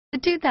The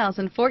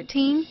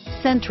 2014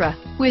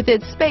 Sentra. With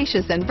its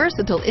spacious and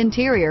versatile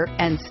interior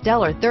and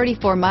stellar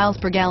 34 miles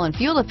per gallon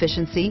fuel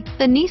efficiency,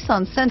 the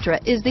Nissan Sentra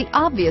is the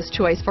obvious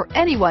choice for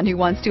anyone who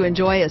wants to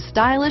enjoy a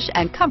stylish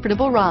and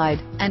comfortable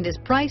ride and is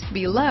priced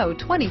below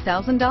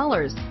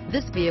 $20,000.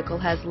 This vehicle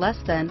has less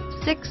than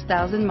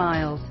 6,000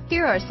 miles.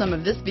 Here are some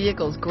of this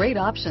vehicle's great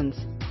options: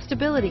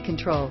 stability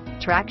control,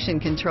 traction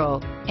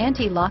control,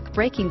 anti-lock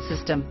braking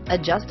system,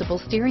 adjustable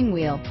steering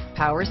wheel,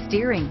 power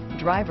steering,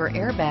 driver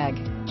airbag,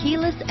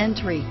 keyless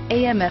entry,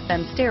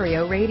 AM/FM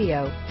stereo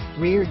radio,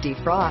 rear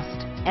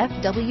defrost,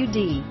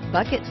 FWD,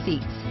 bucket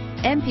seats,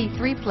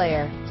 MP3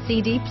 player,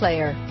 CD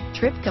player,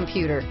 trip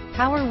computer,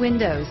 power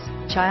windows,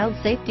 child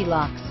safety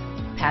locks,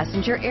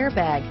 passenger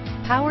airbag,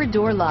 power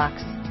door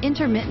locks,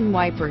 intermittent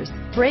wipers,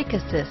 brake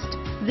assist.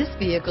 This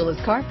vehicle is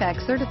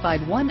CARFAX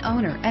certified one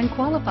owner and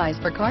qualifies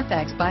for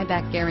CARFAX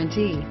buyback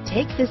guarantee.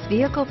 Take this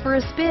vehicle for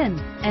a spin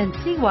and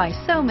see why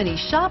so many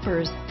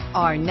shoppers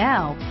are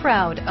now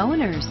proud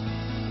owners.